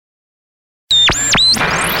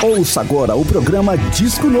Ouça agora o programa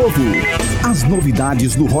Disco Novo. As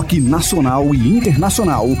novidades do rock nacional e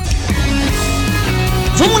internacional.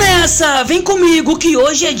 Vamos nessa! Vem comigo que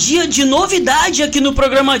hoje é dia de novidade aqui no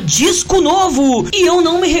programa Disco Novo. E eu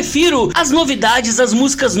não me refiro às novidades, às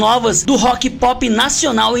músicas novas do rock pop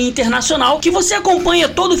nacional e internacional que você acompanha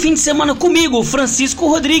todo fim de semana comigo, Francisco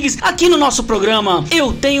Rodrigues, aqui no nosso programa.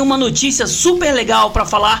 Eu tenho uma notícia super legal pra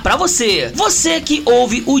falar pra você. Você que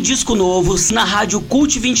ouve o Disco Novo na Rádio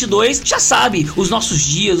Cult 22 já sabe os nossos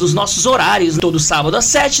dias, os nossos horários, todo sábado às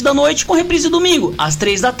 7 da noite com reprise domingo às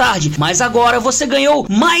 3 da tarde. Mas agora você ganhou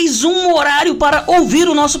mais um horário para ouvir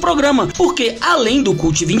o nosso programa, porque além do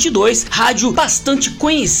Cult 22, rádio bastante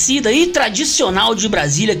conhecida e tradicional de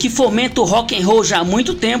Brasília, que fomenta o rock and roll já há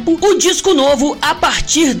muito tempo, o Disco Novo, a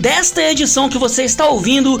partir desta edição que você está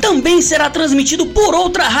ouvindo, também será transmitido por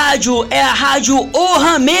outra rádio, é a Rádio O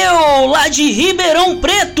Rameu, lá de Ribeirão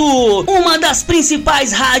Preto, uma das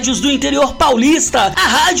principais rádios do interior paulista. A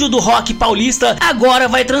rádio do rock paulista agora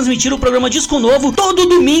vai transmitir o programa Disco Novo todo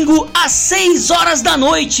domingo às 6 horas da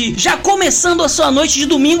noite, já começando a sua noite de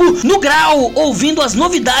domingo no grau, ouvindo as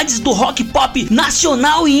novidades do rock pop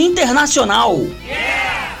nacional e internacional.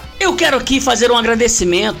 Eu quero aqui fazer um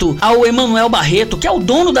agradecimento ao Emanuel Barreto, que é o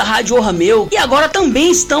dono da Rádio O Rameu, e agora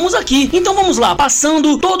também estamos aqui. Então vamos lá,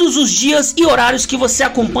 passando todos os dias e horários que você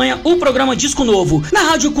acompanha o programa Disco Novo. Na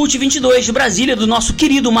Rádio Cult 22 de Brasília, do nosso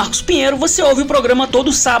querido Marcos Pinheiro, você ouve o programa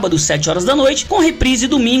todo sábado, 7 horas da noite, com reprise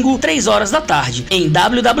domingo, 3 horas da tarde, em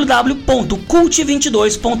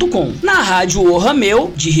www.cult22.com. Na Rádio O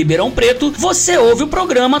Rameu, de Ribeirão Preto, você ouve o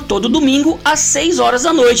programa todo domingo, às 6 horas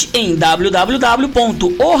da noite, em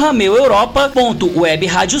www.orameueuropa.webradiosite.com.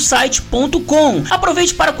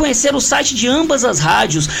 Aproveite para conhecer o site de ambas as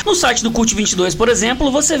rádios. No site do Cult 22, por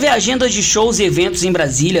exemplo, você vê agendas de shows e eventos em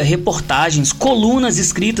Brasília, reportagens, colunas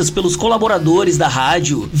escritas pelos colaboradores da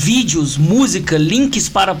rádio, vídeos, música, links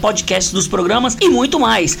para podcasts dos programas e muito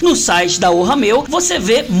mais. No site da O Rameu, você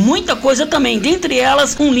vê muita coisa também, dentre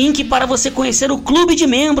elas um link para você conhecer o clube de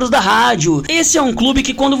membros da rádio. Esse é um clube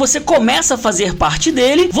que, quando você começa a fazer parte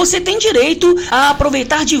dele, você tem direito a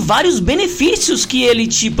aproveitar de vários benefícios que ele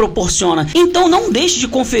te proporciona. Então não deixe de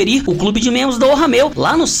conferir o clube de membros da O Rameu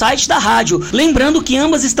lá no site da rádio. Lembrando que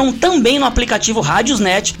ambas estão também no aplicativo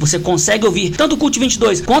Radiosnet. Você consegue ouvir tanto o Cult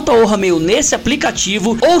 22 quanto a O Rameu nesse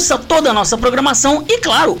aplicativo. Ouça toda a nossa programação e,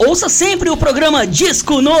 claro, ouça sempre o programa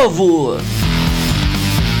Disco Novo.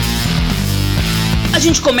 A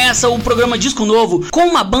gente começa o programa Disco Novo com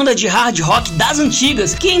uma banda de hard rock das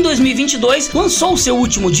antigas que em 2022 lançou o seu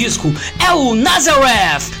último disco. É o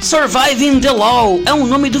Nazareth. Surviving the Law é o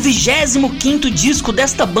nome do 25º disco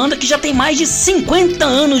desta banda, que já tem mais de 50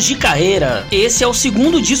 anos de carreira. Esse é o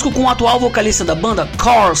segundo disco com o atual vocalista da banda,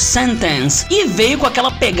 Carl Sentence, e veio com aquela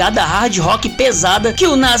pegada hard rock pesada que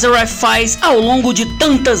o Nazareth faz ao longo de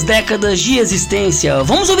tantas décadas de existência.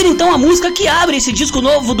 Vamos ouvir então a música que abre esse disco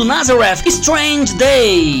novo do Nazareth, Strange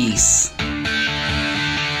Days.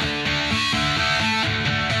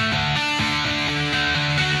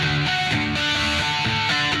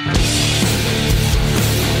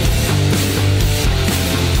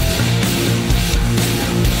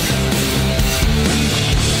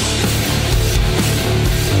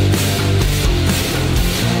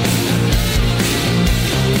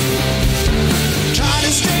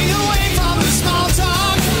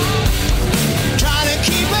 Try to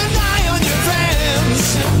keep an eye on your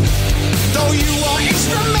friends.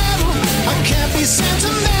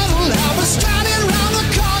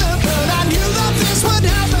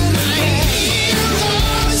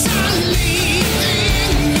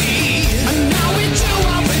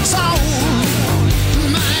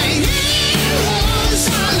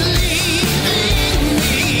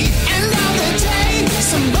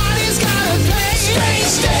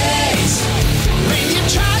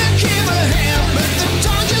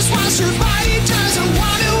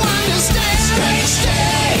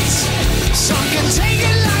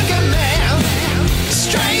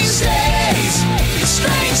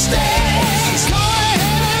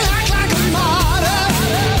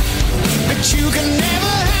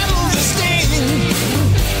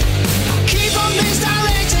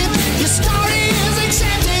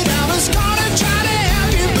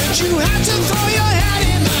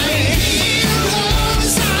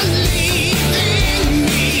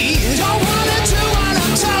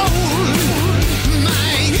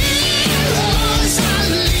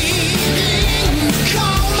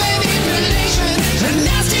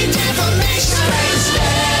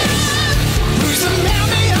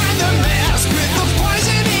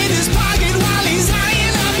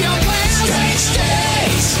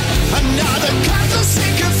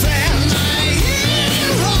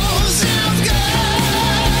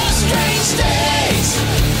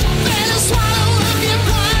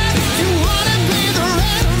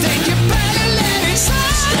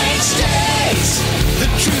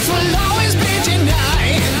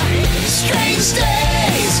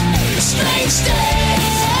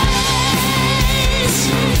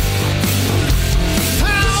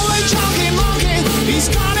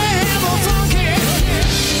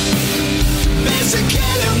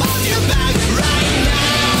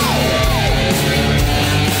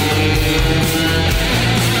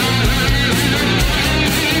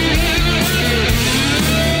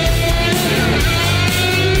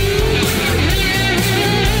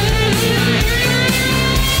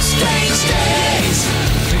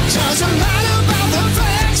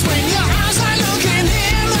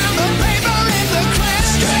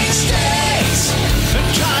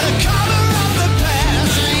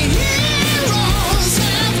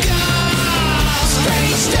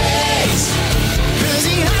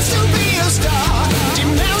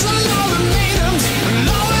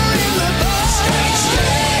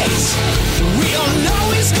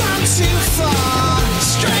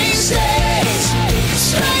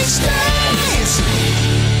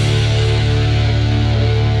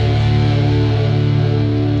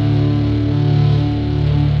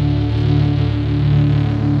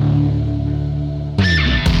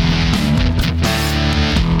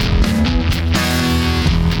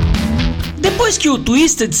 Depois que o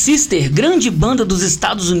Twisted Sister, grande banda dos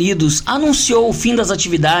Estados Unidos, anunciou o fim das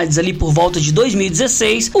atividades ali por volta de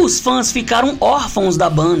 2016, os fãs ficaram órfãos da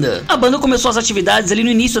banda. A banda começou as atividades ali no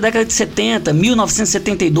início da década de 70,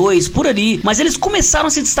 1972, por ali, mas eles começaram a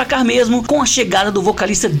se destacar mesmo com a chegada do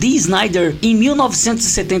vocalista Dee Snider em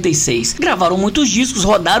 1976. Gravaram muitos discos,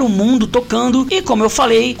 rodaram o mundo tocando e, como eu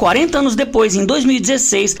falei, 40 anos depois, em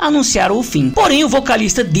 2016, anunciaram o fim. Porém, o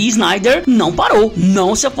vocalista Dee Snider não parou,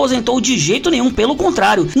 não se aposentou de jeito nenhum, pelo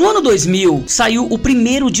contrário. No ano 2000, saiu o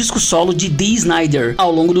primeiro disco solo de Dee Snider.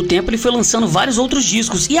 Ao longo do tempo, ele foi lançando vários outros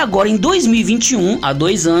discos e agora em 2021, há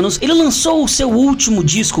 2 anos, ele lançou o seu último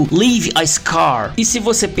disco, Leave a Scar. E se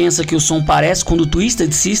você pensa que o som parece com o do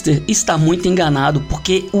Twisted Sister, está muito enganado,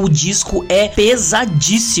 porque o disco é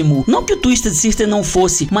pesadíssimo. Não que o Twisted Sister não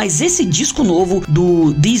fosse, mas esse disco novo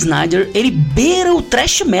do Dee Snider, ele beira o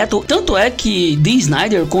thrash metal. Tanto é que Dee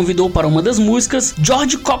Snider convidou para uma das músicas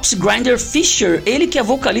George Corpse Grinder Fisher, ele que é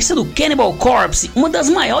vocalista do Cannibal Corpse, uma das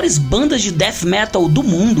maiores bandas de death metal do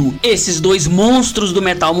mundo. Esses dois monstros do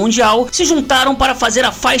metal mundial se juntaram para fazer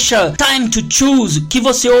a faixa Time to Choose, que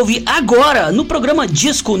você ouve agora no programa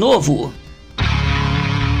Disco Novo.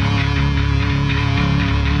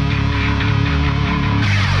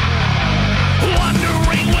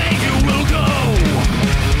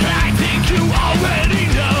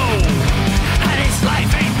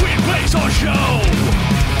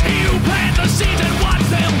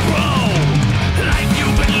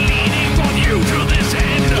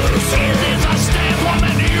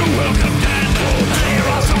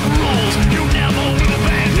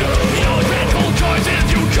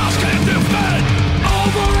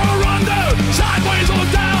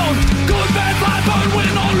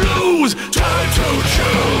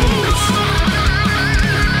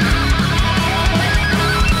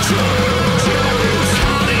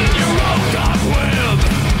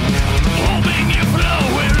 Hoping you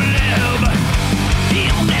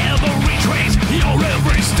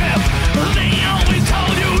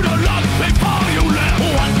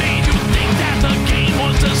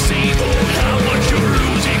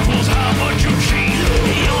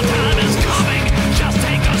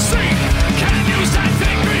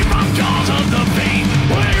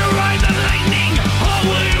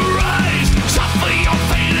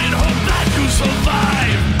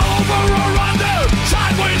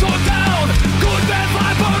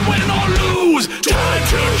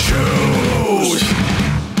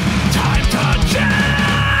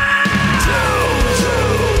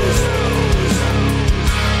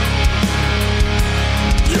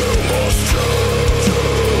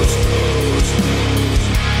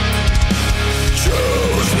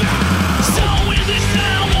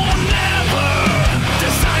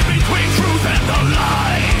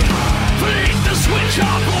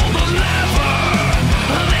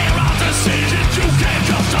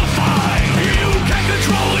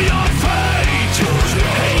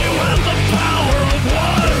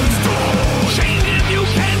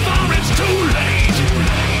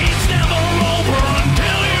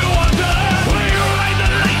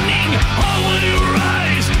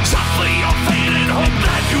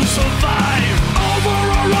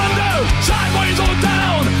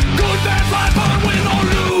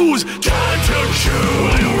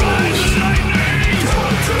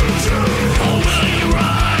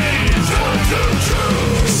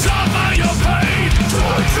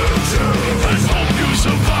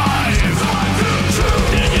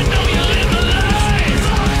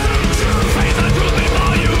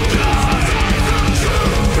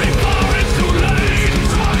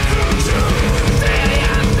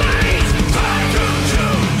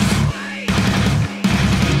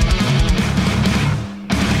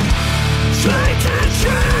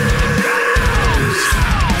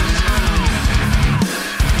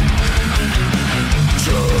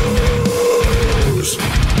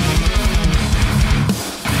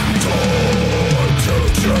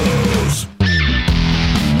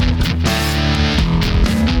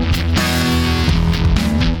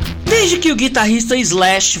Desde que o guitarrista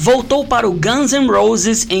Slash voltou para o Guns N'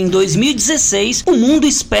 Roses em 2016, o mundo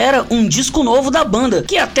espera um disco novo da banda,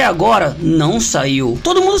 que até agora não saiu.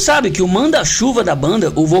 Todo mundo sabe que o manda-chuva da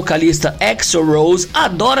banda, o vocalista Axl Rose,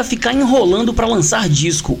 adora ficar enrolando para lançar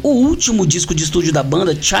disco. O último disco de estúdio da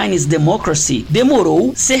banda, Chinese Democracy,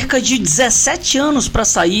 demorou cerca de 17 anos para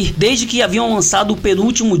sair, desde que haviam lançado o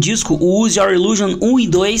penúltimo disco, o Use Your Illusion 1 e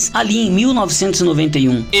 2, ali em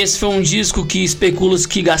 1991. Esse foi um disco que especula-se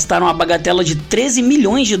que gastaram a bagatela de 13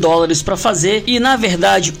 milhões de dólares para fazer, e na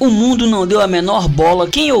verdade o mundo não deu a menor bola.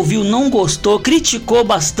 Quem ouviu não gostou, criticou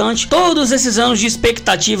bastante. Todos esses anos de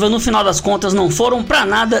expectativa no final das contas não foram pra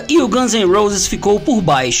nada e o Guns N' Roses ficou por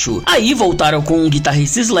baixo. Aí voltaram com o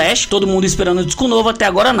guitarrista Slash, todo mundo esperando o disco novo, até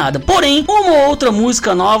agora nada. Porém, uma outra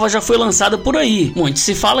música nova já foi lançada por aí. Muito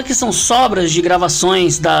se fala que são sobras de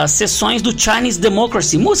gravações das sessões do Chinese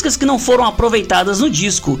Democracy, músicas que não foram aproveitadas no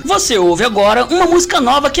disco. Você ouve agora uma música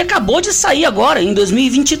nova que acabou de sair agora em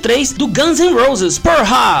 2023 do Guns N' Roses,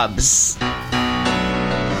 Perhaps.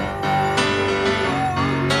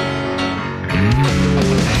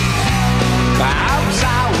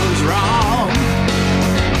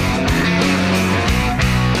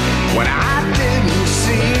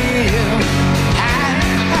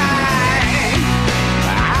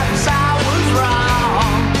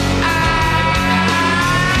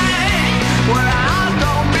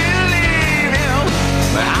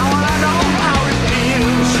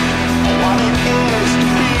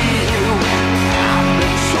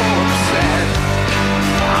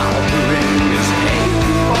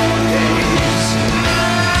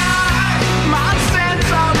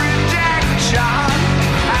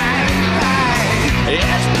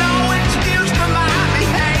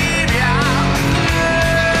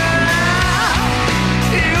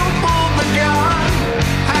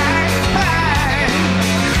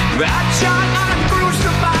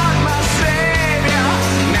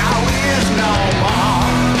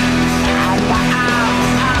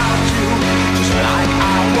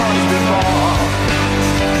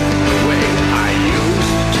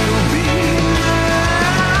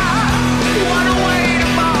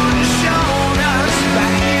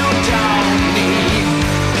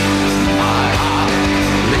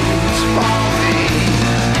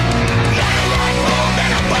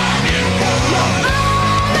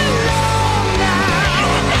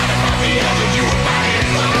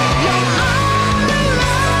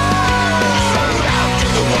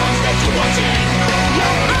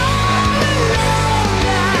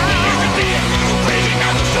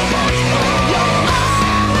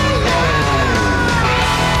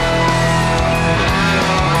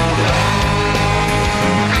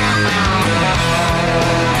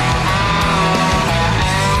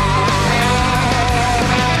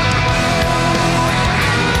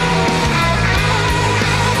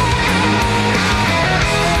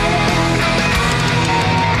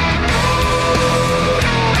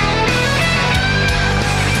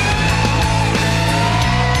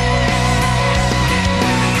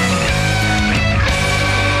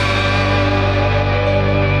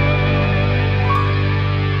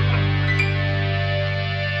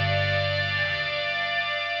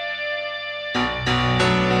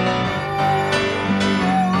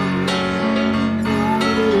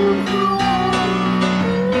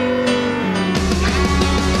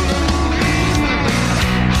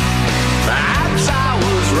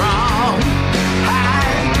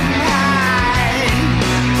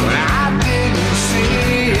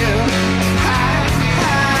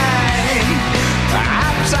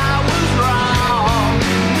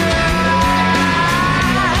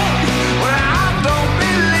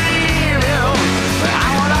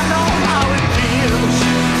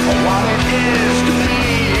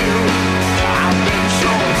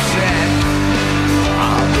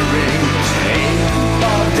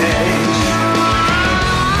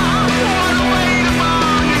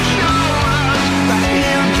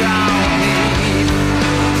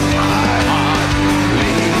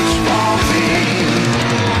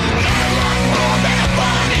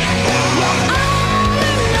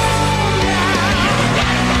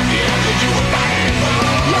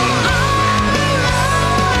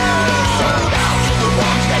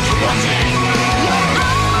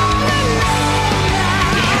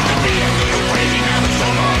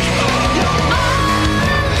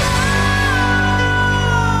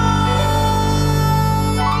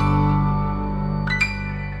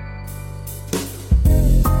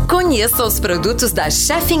 Conheça os produtos da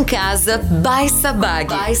Chef em Casa by Sabag.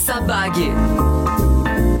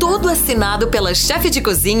 Tudo assinado pela chefe de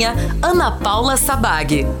cozinha Ana Paula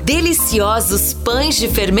Sabag. Deliciosos pães de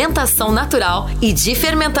fermentação natural e de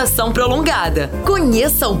fermentação prolongada.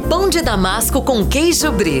 Conheça o pão de damasco com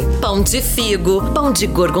queijo brie, pão de figo, pão de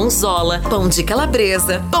gorgonzola, pão de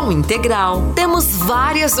calabresa, pão integral. Temos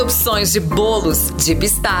várias opções de bolos de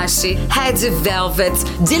pistache, red velvet,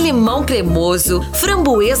 de limão cremoso,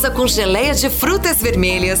 framboesa com geleia de frutas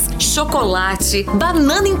vermelhas, chocolate,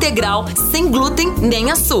 banana integral sem glúten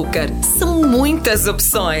nem açúcar. São muitas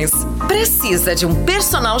opções. Precisa de um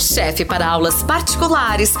personal chef para aulas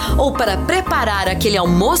particulares ou para preparar aquele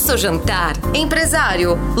almoço ou jantar?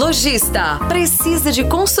 Empresário, lojista, precisa de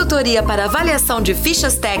consultoria para avaliação de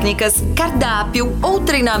fichas técnicas, cardápio ou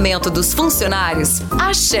treinamento dos funcionários?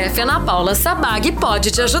 A chefe Ana Paula Sabag pode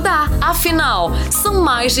te ajudar. Afinal, são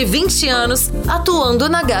mais de 20 anos atuando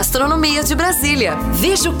na gastronomia de Brasília.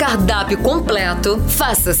 Veja o cardápio completo,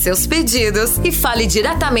 faça seus pedidos e fale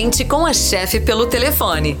diretamente com a chefe pelo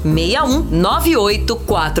telefone 61 98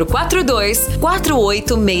 442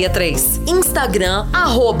 4863. Instagram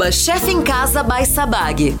 @chefemcasa by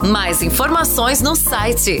Sabag. Mais informações no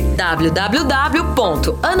site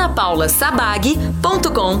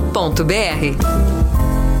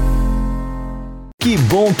www.anapaulasabag.com.br. Que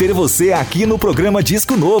bom ter você aqui no programa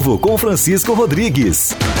Disco Novo com Francisco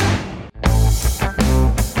Rodrigues.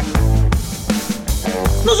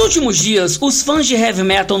 Nos últimos dias, os fãs de heavy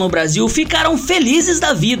metal no Brasil ficaram felizes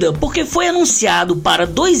da vida, porque foi anunciado para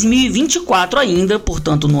 2024 ainda,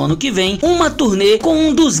 portanto no ano que vem, uma turnê com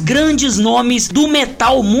um dos grandes nomes do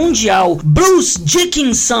metal mundial. Bruce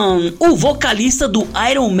Dickinson, o vocalista do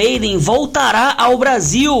Iron Maiden, voltará ao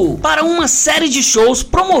Brasil para uma série de shows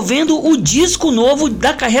promovendo o disco novo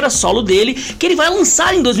da carreira solo dele, que ele vai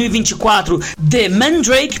lançar em 2024, The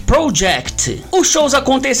Mandrake Project. Os shows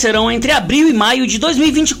acontecerão entre abril e maio de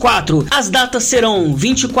 2024. As datas serão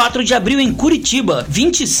 24 de abril em Curitiba,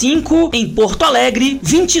 25 em Porto Alegre,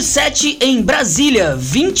 27 em Brasília,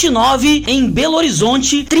 29 em Belo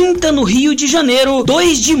Horizonte, 30 no Rio de Janeiro,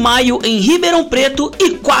 2 de maio em Ribeirão Preto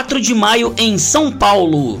e 4 de maio em São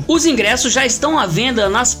Paulo. Os ingressos já estão à venda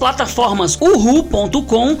nas plataformas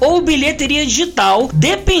uhu.com ou bilheteria digital,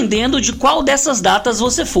 dependendo de qual dessas datas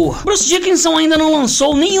você for. Bruce Dickinson ainda não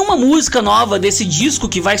lançou nenhuma música nova desse disco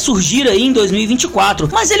que vai surgir aí em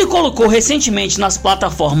 2024, mas ele colocou recentemente nas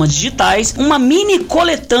plataformas digitais uma mini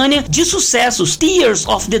coletânea de sucessos. Tears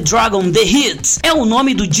of the Dragon The Hits é o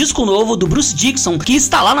nome do disco novo do Bruce Dickinson, que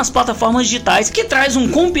está lá nas plataformas digitais, que traz um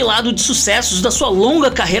compilado de sucessos da sua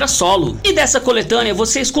longa carreira solo. E dessa coletânea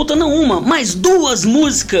você escuta não uma, mas duas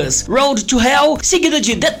músicas: Road to Hell, seguida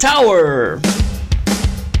de The Tower.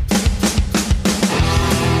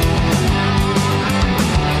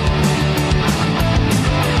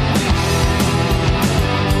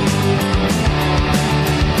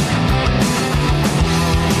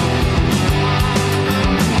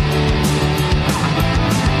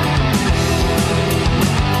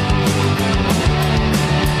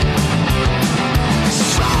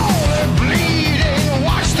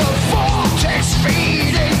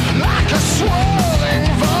 Like a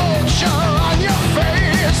swirling vulture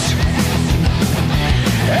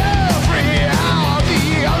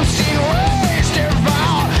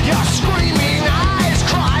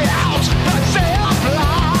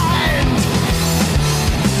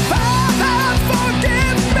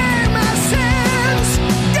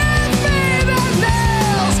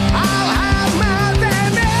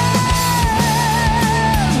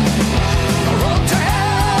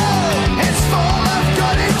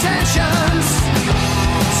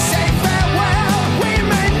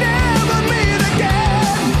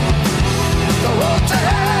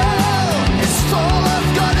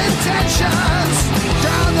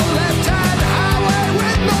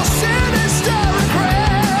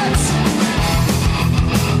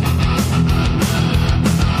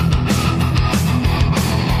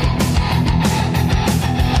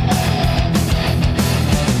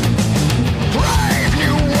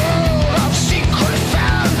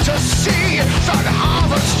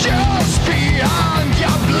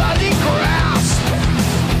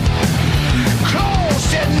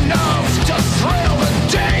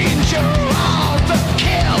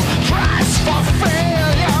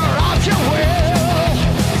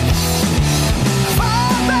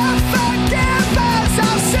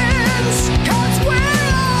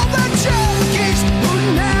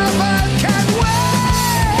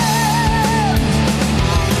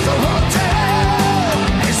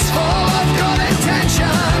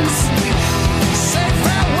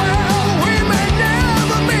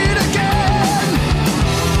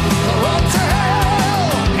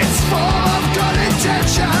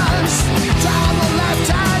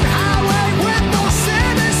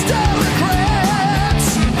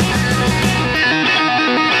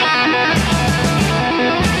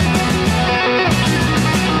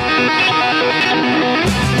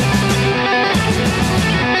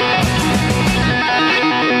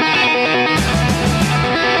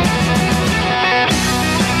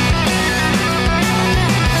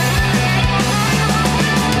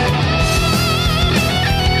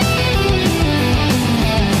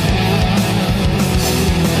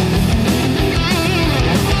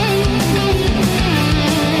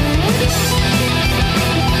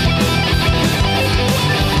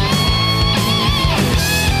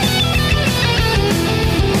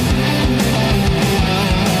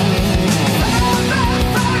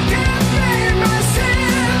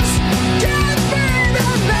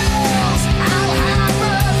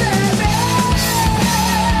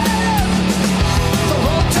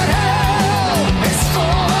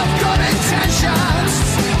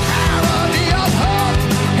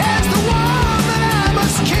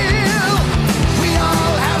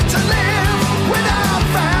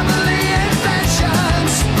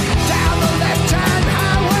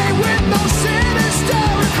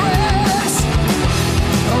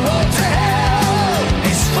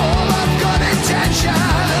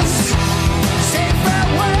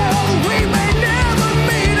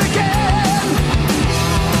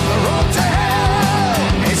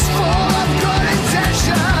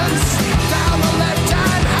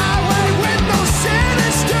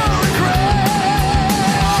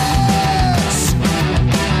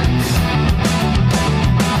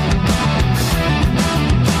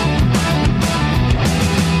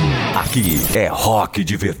É rock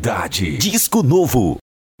de verdade. Disco Novo.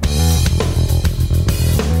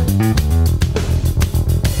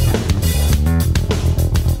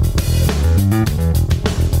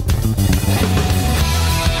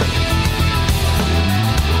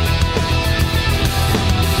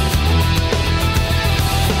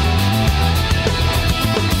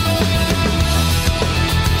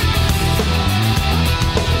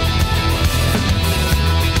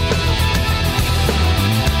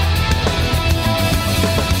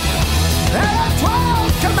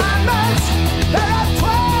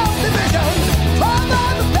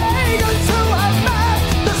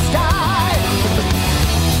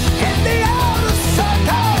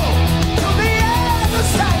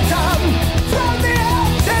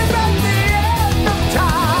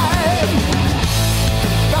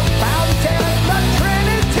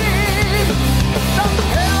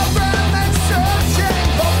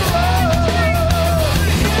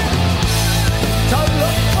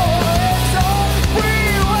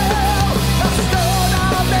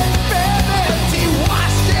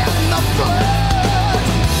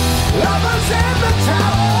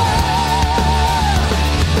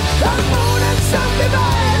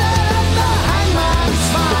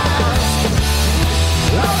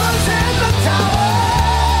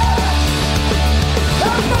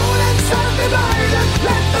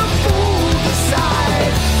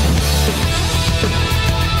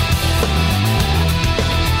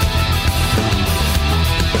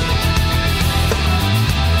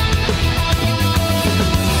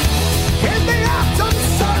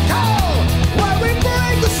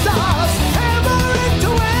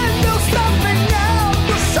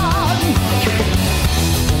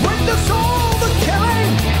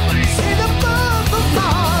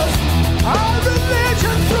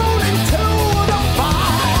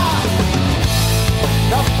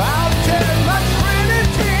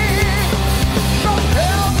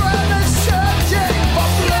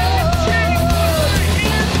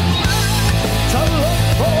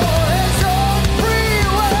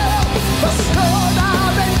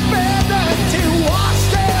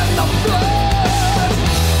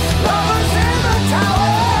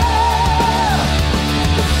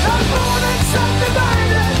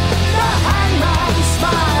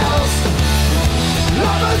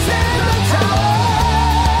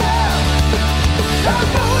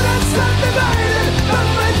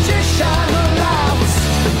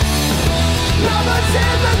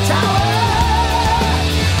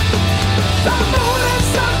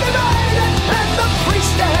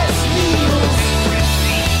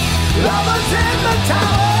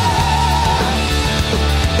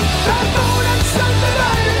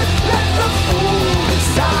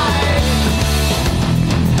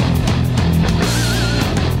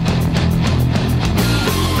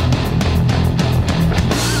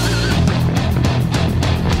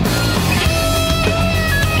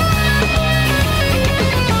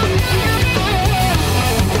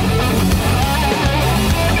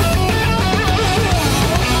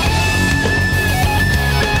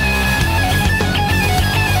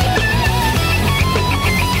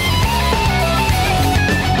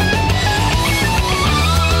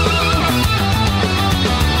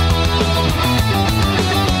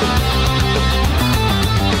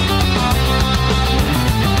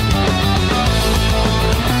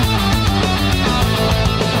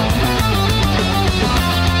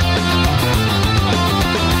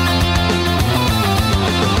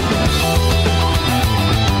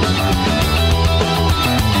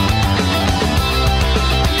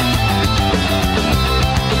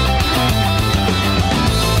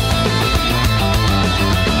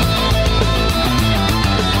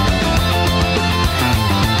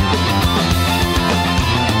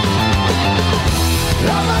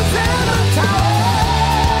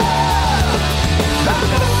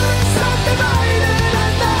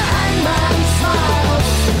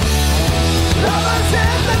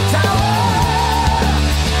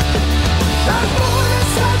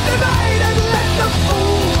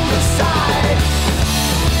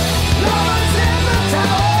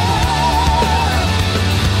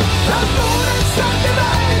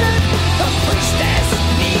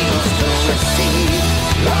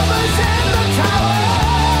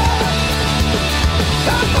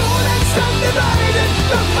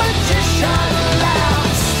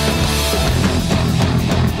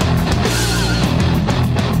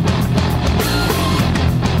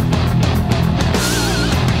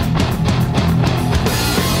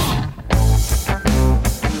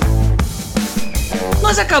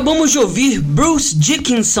 Nós acabamos de ouvir Bruce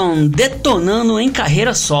Dickinson detonando em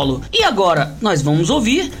carreira solo. E agora nós vamos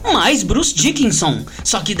ouvir mais Bruce Dickinson,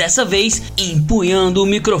 só que dessa vez empunhando o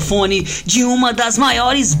microfone de uma das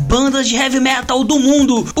maiores bandas de heavy metal do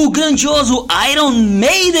mundo, o grandioso Iron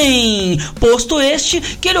Maiden, posto este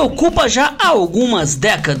que ele ocupa já há algumas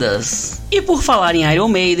décadas. E por falar em Iron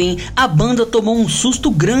Maiden, a banda tomou um susto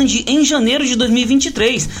grande em janeiro de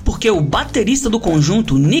 2023, porque o baterista do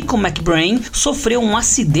conjunto, Nico McBrain, sofreu um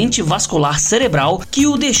acidente vascular cerebral que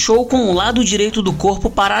o deixou com o lado direito do corpo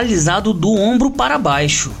paralisado do ombro para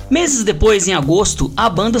baixo. Meses depois, em agosto, a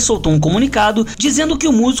banda soltou um comunicado dizendo que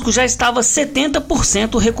o músico já estava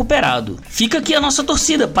 70% recuperado. Fica aqui a nossa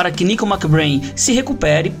torcida para que Nico McBrain se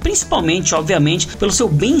recupere, principalmente, obviamente, pelo seu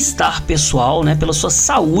bem-estar pessoal, pela sua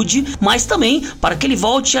saúde, mas também para que ele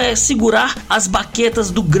volte a segurar as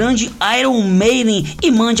baquetas do grande Iron Maiden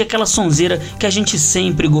e mande aquela sonzeira que a gente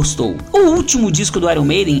sempre gostou. O último disco do Iron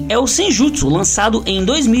Maiden é o Senjutsu, lançado em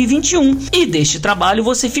 2021, e deste trabalho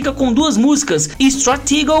você fica com duas músicas,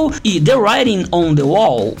 Stratego e The Writing on the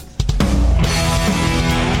Wall.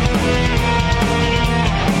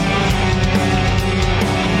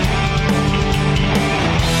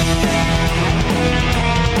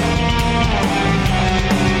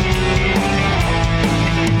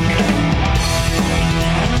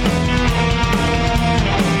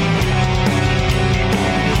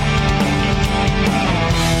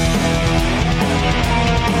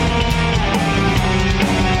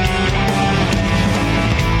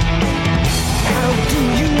 How do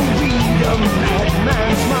you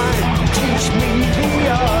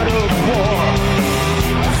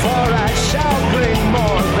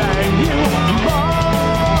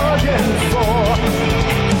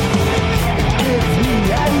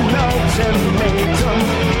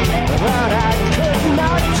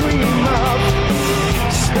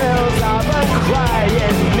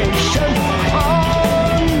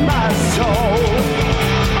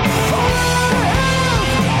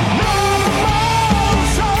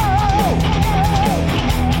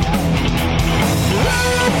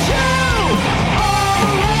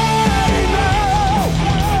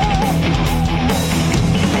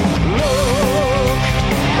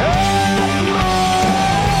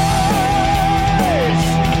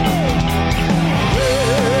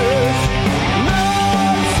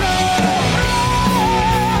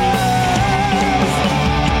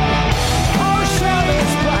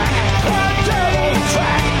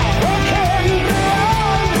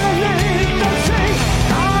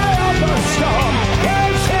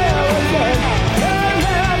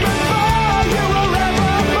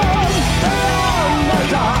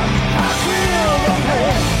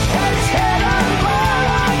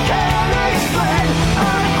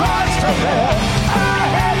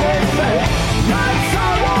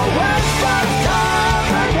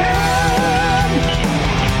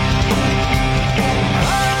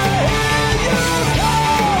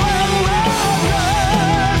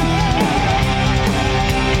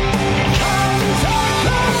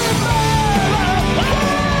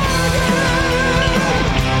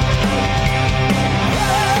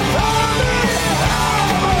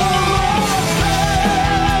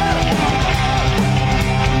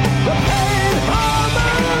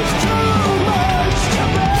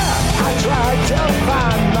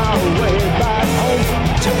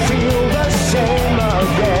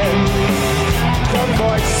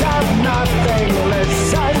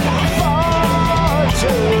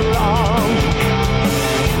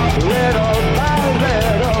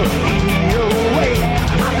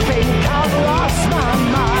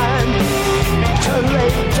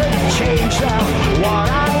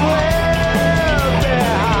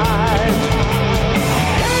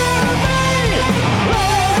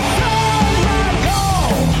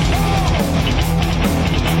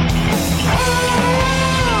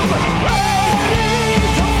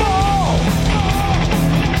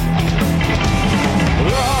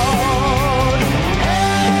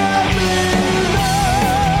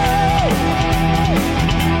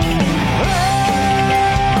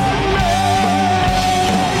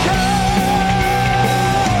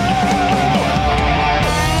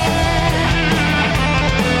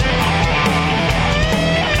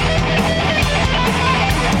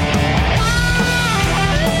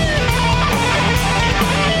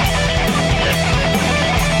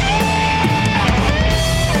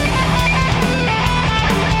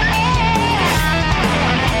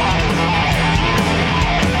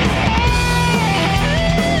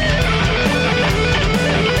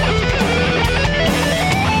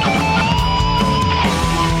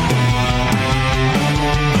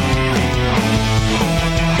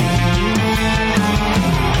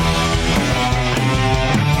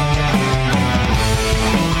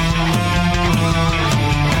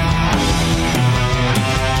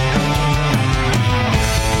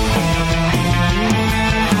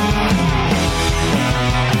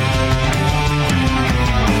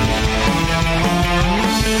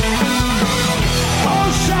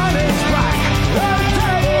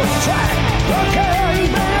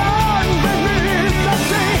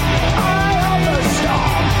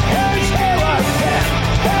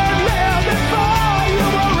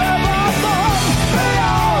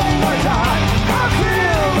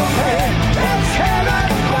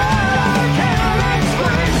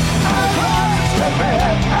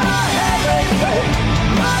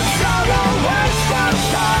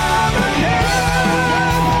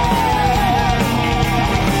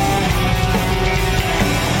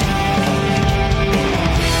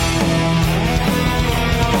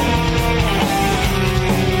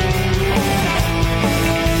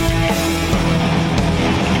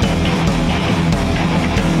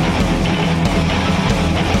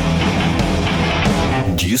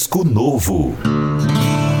Disco Novo.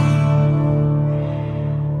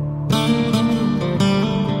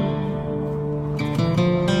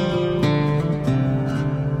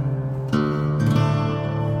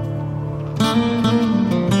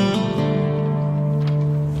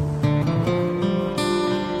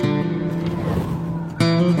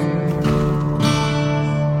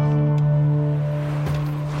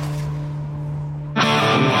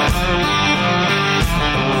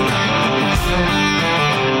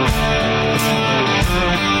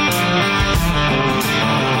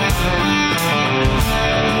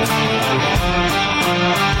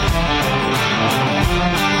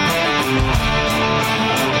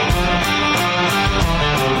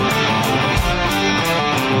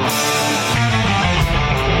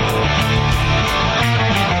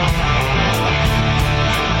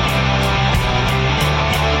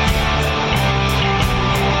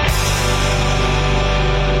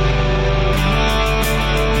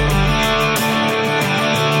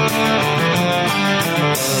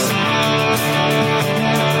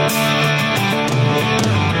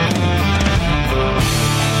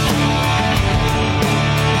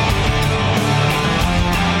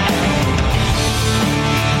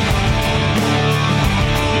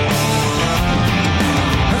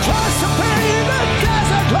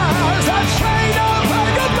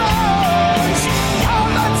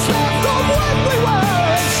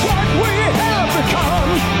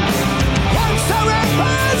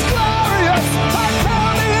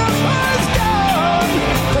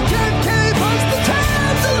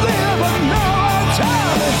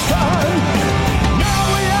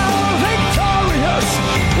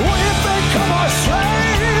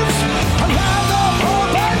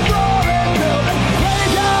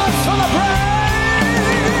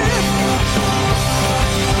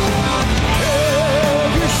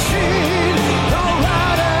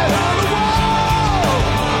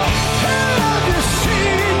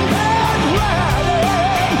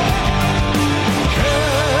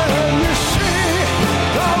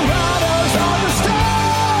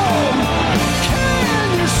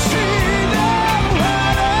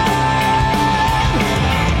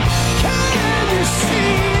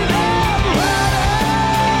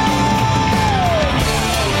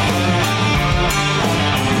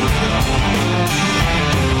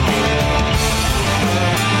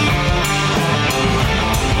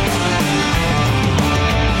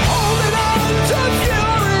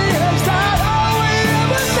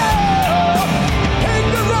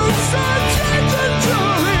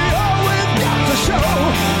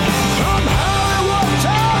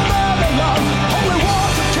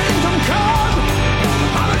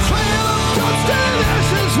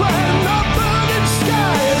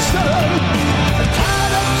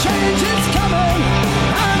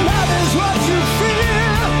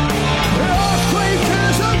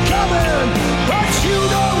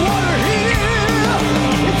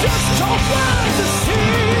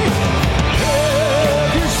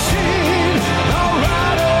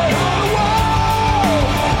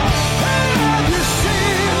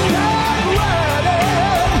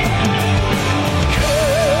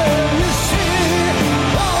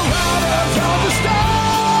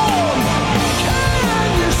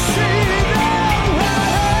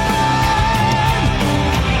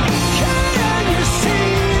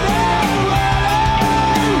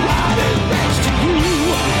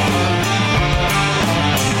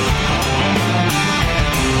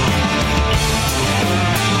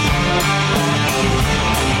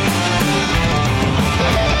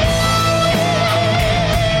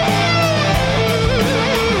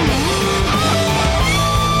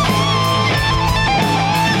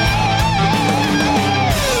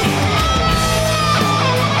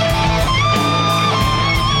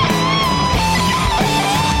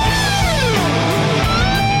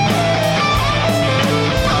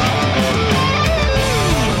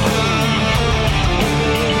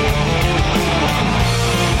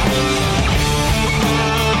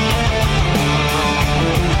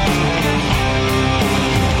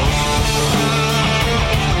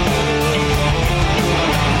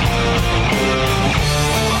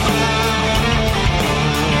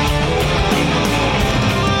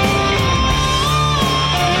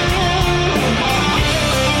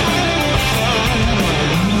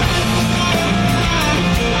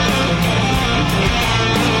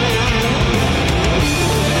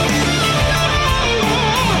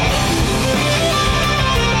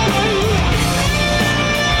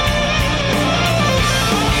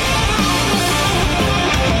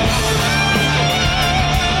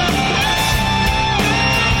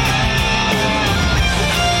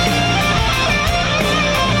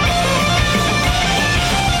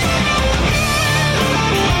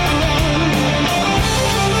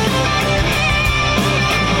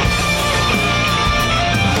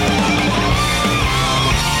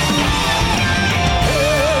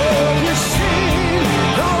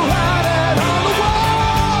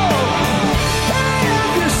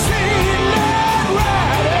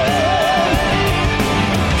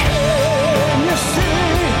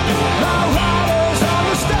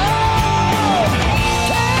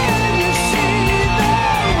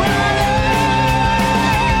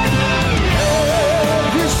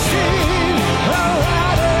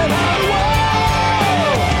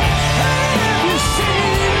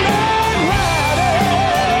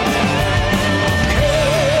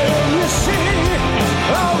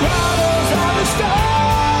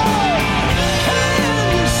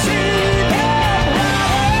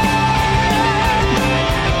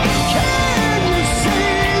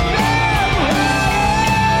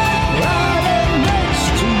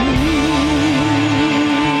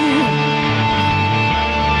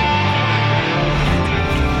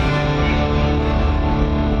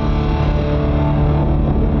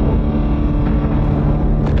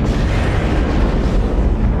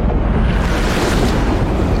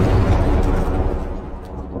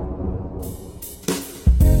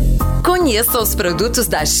 Conheça os produtos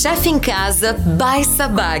da Chefe em Casa by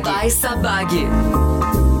Sabag.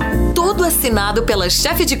 Tudo assinado pela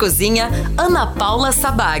chefe de cozinha Ana Paula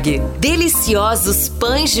Sabag. Deliciosos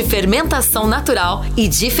pães de fermentação natural e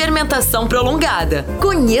de fermentação prolongada.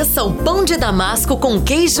 Conheça o pão de damasco com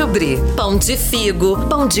queijo brie, pão de figo,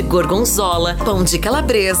 pão de gorgonzola, pão de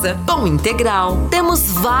calabresa, pão integral. Temos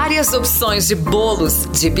várias opções de bolos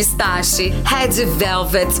de pistache, red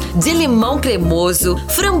velvet, de limão cremoso,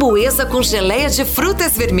 framboesa com geleia de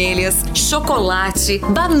frutas vermelhas, chocolate,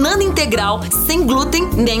 banana integral sem glúten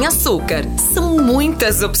nem açúcar. São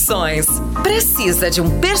muitas opções. Precisa de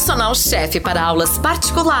um personal chefe para aulas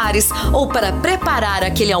particulares ou para preparar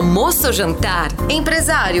aquele almoço ou jantar?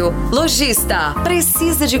 Empresário, lojista,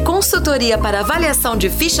 precisa de consultoria para avaliação de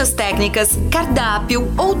fichas técnicas,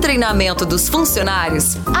 cardápio ou treinamento dos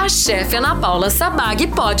funcionários? A chefe Ana Paula Sabag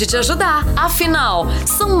pode te ajudar. Afinal,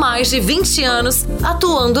 são mais de 20 anos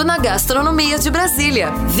atuando na gastronomia de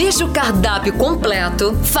Brasília. Veja o cardápio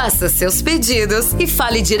completo, faça seus pedidos e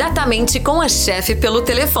fale diretamente com a chefe pelo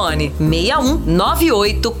telefone 61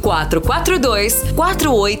 98 442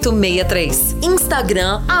 4863.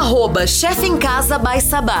 Instagram @chefe em casa by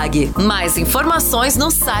Sabag. Mais informações no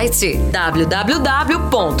site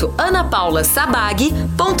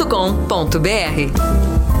www.anapaulasabag.com.br.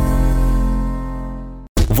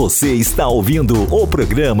 Você está ouvindo o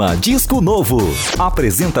programa Disco Novo.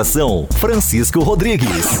 Apresentação: Francisco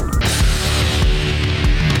Rodrigues.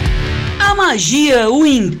 A magia, o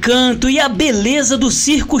encanto e a beleza do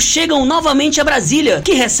circo chegam novamente a Brasília,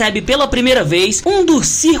 que recebe pela primeira vez um dos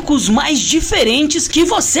circos mais diferentes que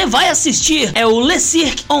você vai assistir. É o Le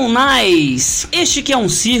Cirque on Ice. Este que é um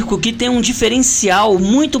circo que tem um diferencial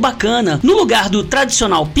muito bacana. No lugar do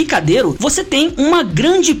tradicional picadeiro, você tem uma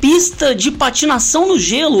grande pista de patinação no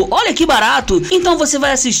gelo. Olha que barato! Então você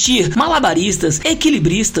vai assistir malabaristas,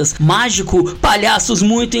 equilibristas, mágico, palhaços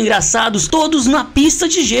muito engraçados, todos na pista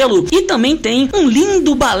de gelo. E também tem um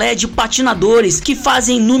lindo balé de patinadores que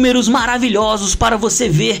fazem números maravilhosos para você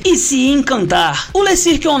ver e se encantar. O Le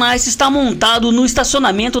Cirque on Ice está montado no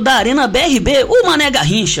estacionamento da Arena BRB, o Mané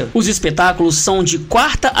Garrincha. Os espetáculos são de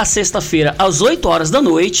quarta a sexta-feira às 8 horas da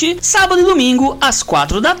noite, sábado e domingo às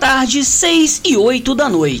 4 da tarde, 6 e 8 da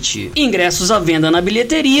noite. Ingressos à venda na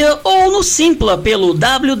bilheteria ou no Simpla pelo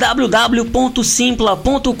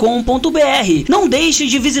www.simpla.com.br. Não deixe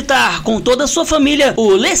de visitar com toda a sua família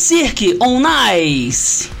o Le Cirque on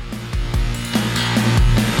Ice.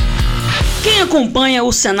 Quem acompanha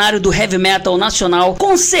o cenário do heavy metal nacional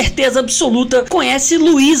com certeza absoluta conhece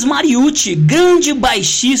Luiz Mariucci, grande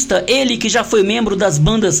baixista, ele que já foi membro das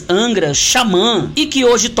bandas Angra, Xamã e que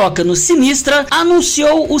hoje toca no Sinistra,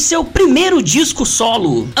 anunciou o seu primeiro disco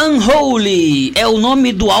solo. Unholy é o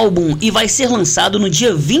nome do álbum e vai ser lançado no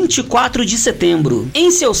dia 24 de setembro. Em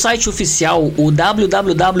seu site oficial, o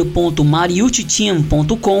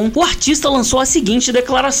www.mariucci.com, o artista lançou a seguinte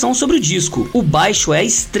declaração sobre o disco: o baixo é a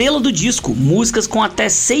estrela do disco, músicas com até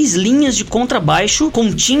 6 linhas de contrabaixo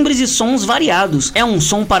com timbres e sons variados. É um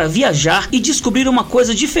som para viajar e descobrir uma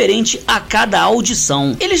coisa diferente a cada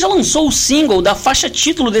audição. Ele já lançou o single da faixa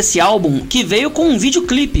título desse álbum, que veio com um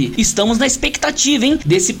videoclipe. Estamos na expectativa, hein,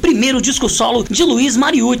 desse primeiro disco solo de Luiz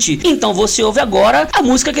Mariucci. Então você ouve agora a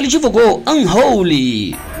música que ele divulgou,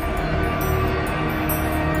 Unholy.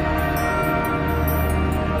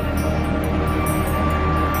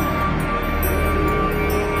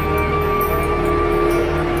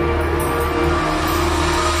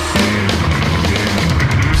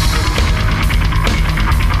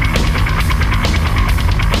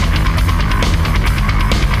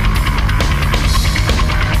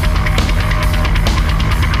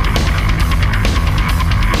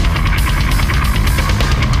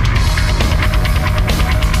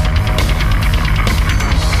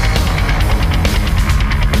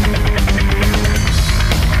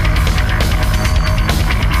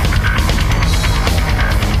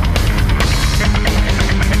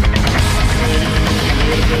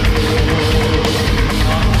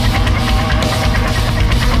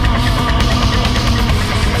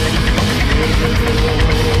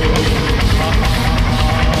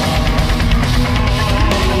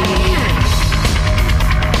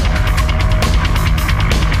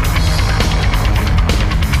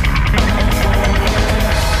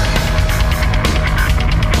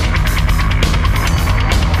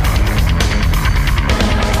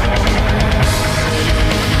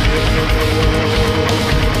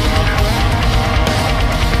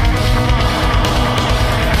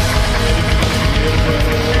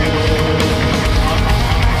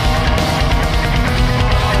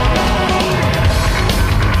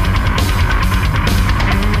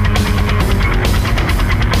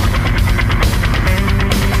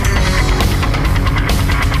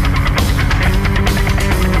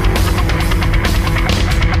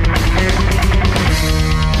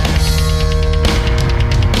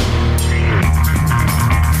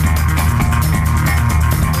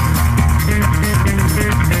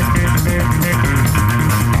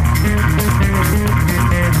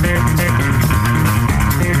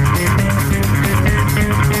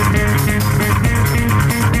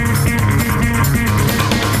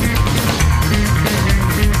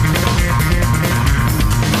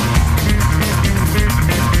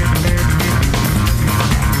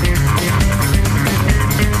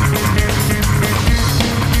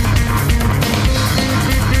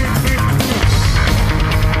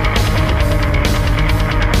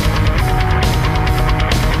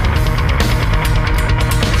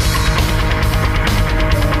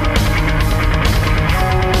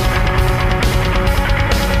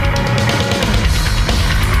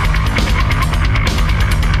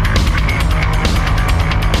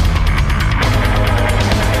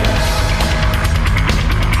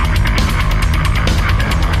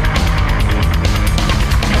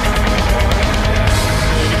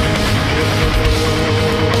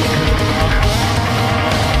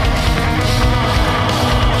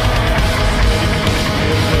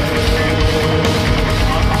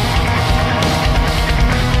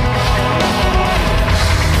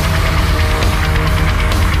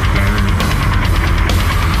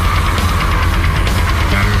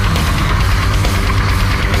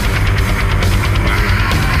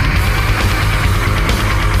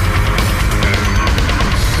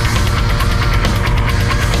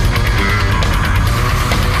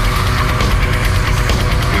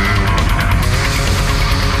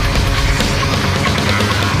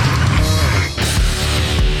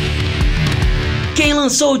 Quem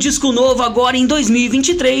lançou o disco novo agora em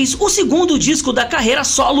 2023, o segundo disco da carreira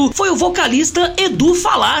solo, foi o vocalista Edu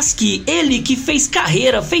Falaschi. Ele que fez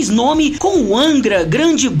carreira, fez nome com o Angra,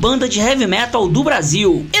 grande banda de heavy metal do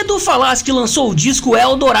Brasil. Edu Falaschi lançou o disco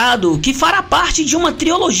Eldorado, que fará parte de uma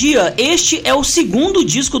trilogia. Este é o segundo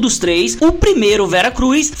disco dos três. O primeiro, Vera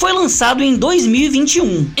Cruz, foi lançado em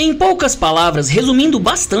 2021. Em poucas palavras, resumindo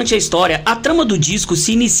bastante a história, a trama do disco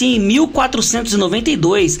se inicia em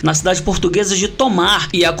 1492, na cidade portuguesa de Tomar,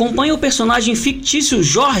 e acompanha o personagem fictício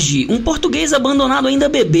Jorge, um português abandonado ainda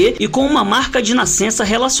bebê e com uma marca de nascença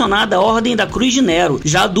relacionada à Ordem da Cruz de Nero.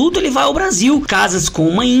 Já adulto, ele vai ao Brasil, casa-se com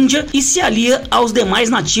uma índia e se alia aos demais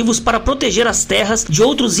nativos para proteger as terras de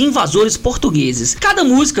outros invasores portugueses. Cada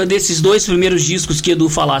música desses dois primeiros discos que Edu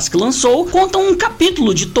Falaschi lançou conta um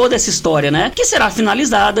capítulo de toda essa história, né? Que será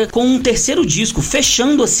finalizada com um terceiro disco,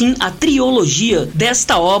 fechando assim a trilogia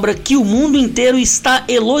desta obra que o mundo inteiro está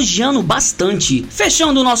elogiando bastante.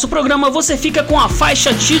 Fechando o nosso programa, você fica com a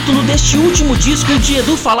faixa título deste último disco de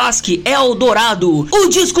Edu Falaschi, Eldorado. O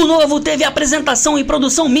disco novo teve apresentação e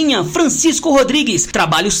produção minha, Francisco Rodrigues,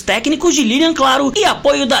 trabalhos técnicos de Lilian Claro e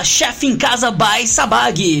apoio da Chefe em Casa by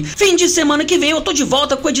Sabag. Fim de semana que vem eu tô de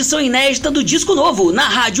volta com a edição inédita do disco novo na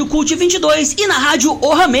Rádio Cult 22 e na Rádio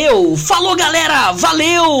O Rameu. Falou, galera,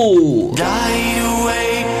 valeu!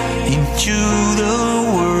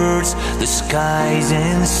 The skies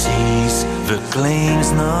and seas, the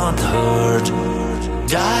claims not heard,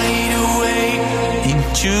 died away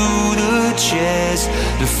into the chest,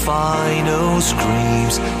 the final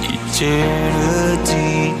screams,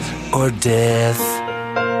 eternity or death.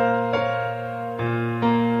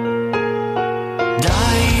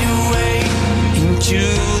 Died away into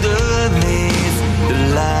the myth, the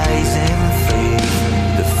lies and faith,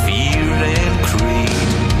 the fear and creed.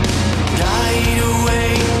 Died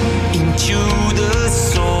away into the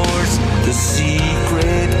source, the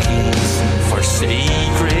secret keys for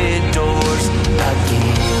sacred doors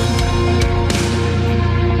again.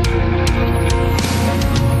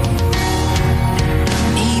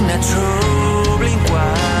 In a troubling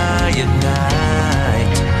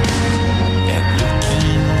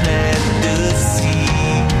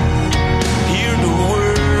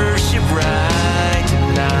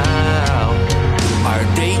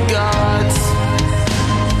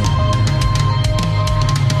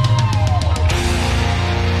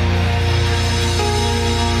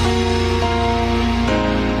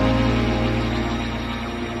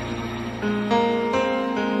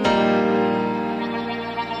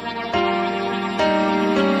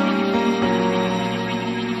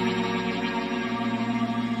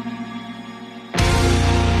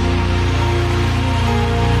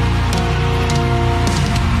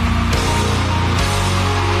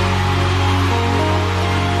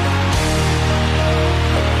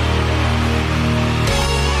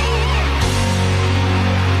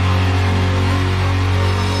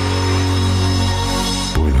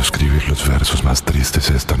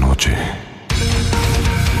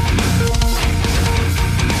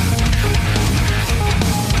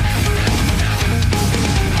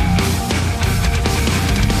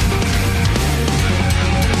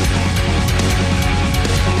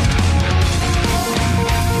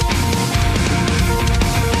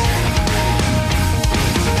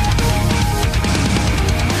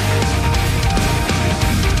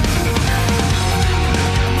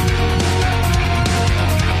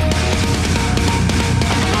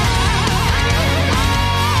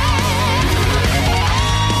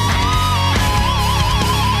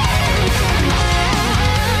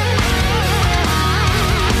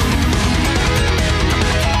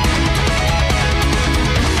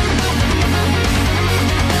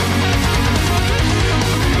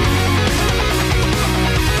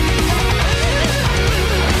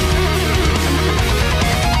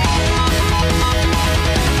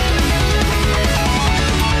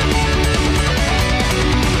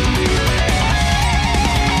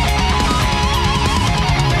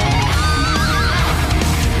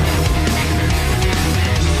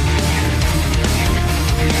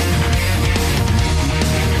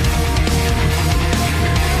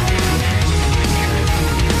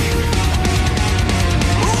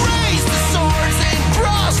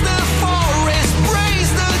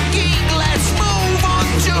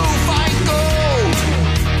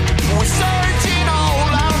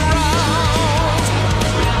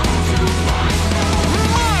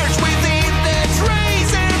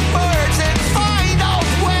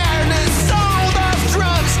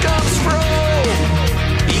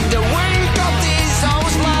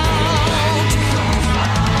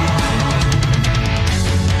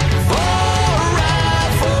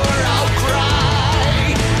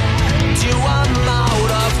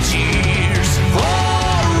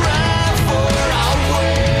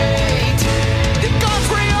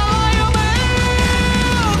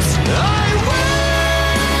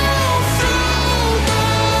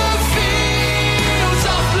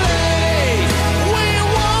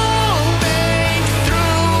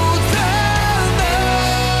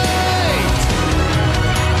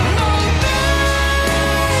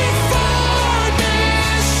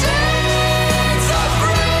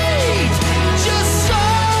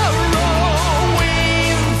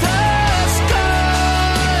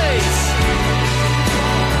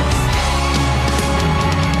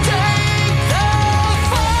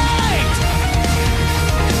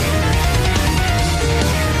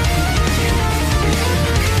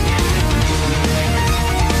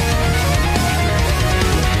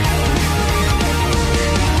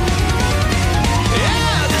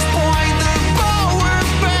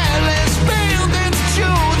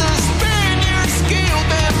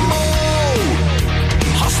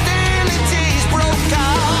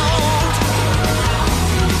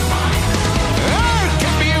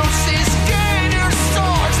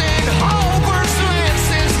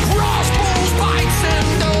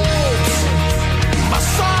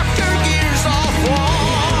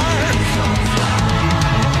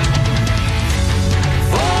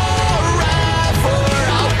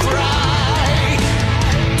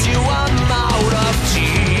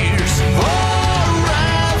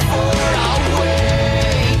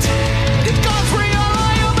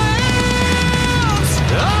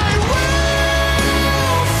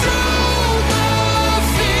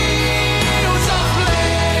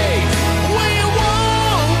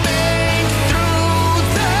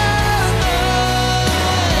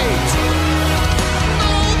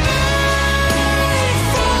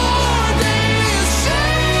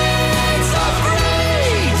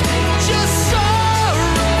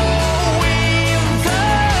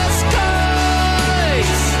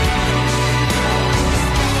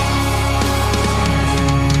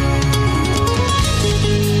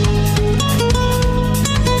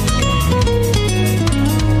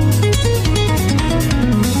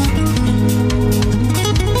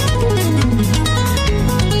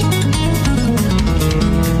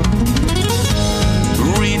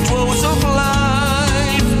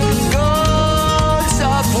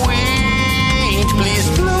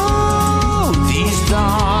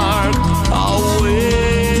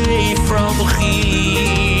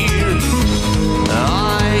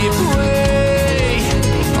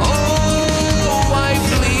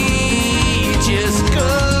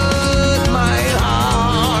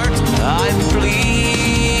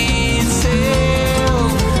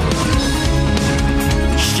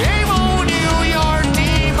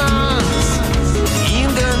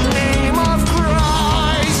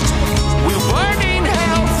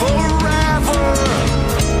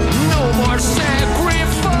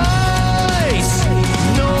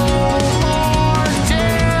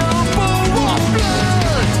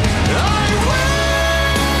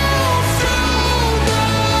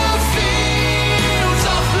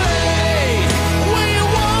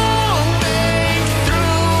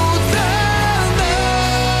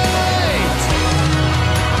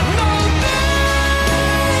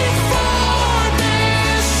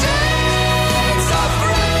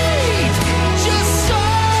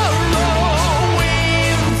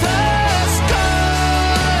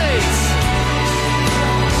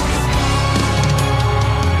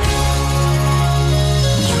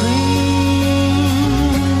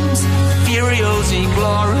curiosity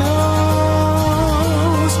glorious,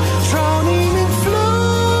 drowning in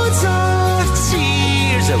floods of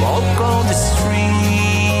tears that walk on the streets.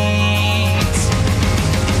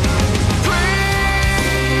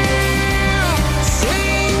 Dream,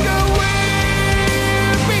 sing away,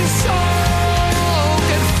 be sold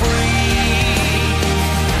and free.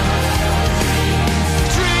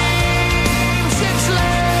 Dreams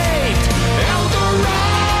enslaved,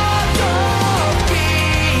 Eldorado,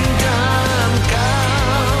 kingdom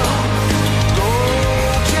come,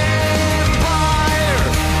 gold empire.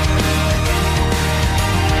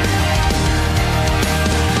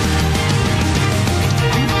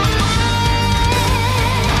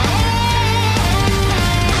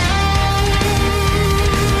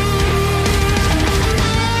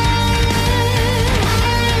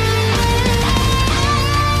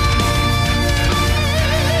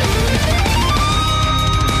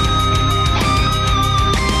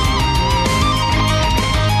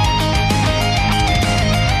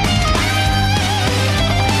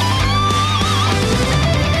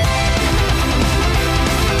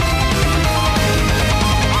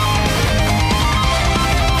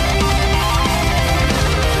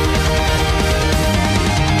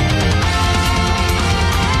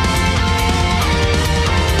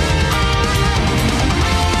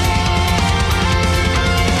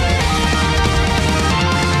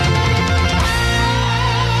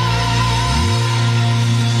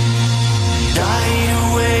 Died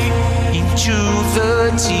away into the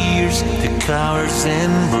tears, the cowards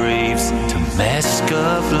and braves, the mask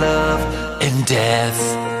of love and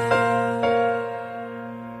death.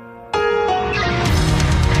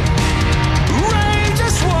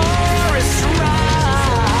 Rageous war is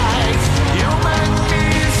strife, human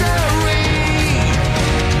misery,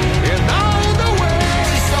 in all the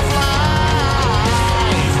ways of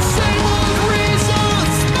life. Same old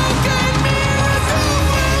reasons, smoke and mirrors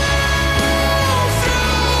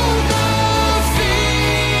through the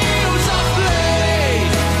fields of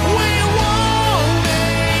blade. We won't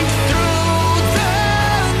make through the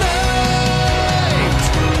night.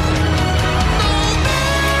 No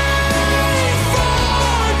need for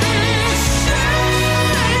these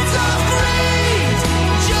shades of greed,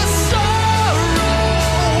 just sorrow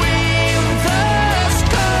in the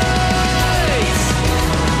skies.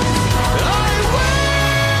 I went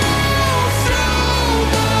through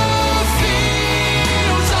the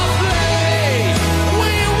fields of blade.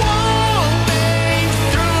 We won't make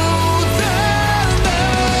through the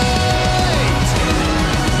night.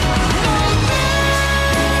 No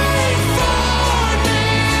need for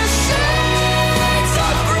these shades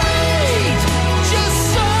of greed, just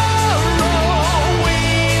sorrow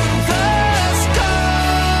in the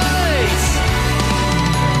skies.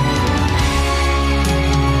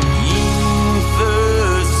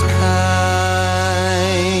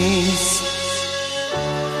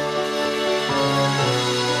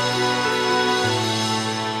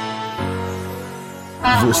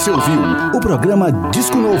 Você ouviu o programa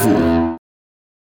Disco Novo.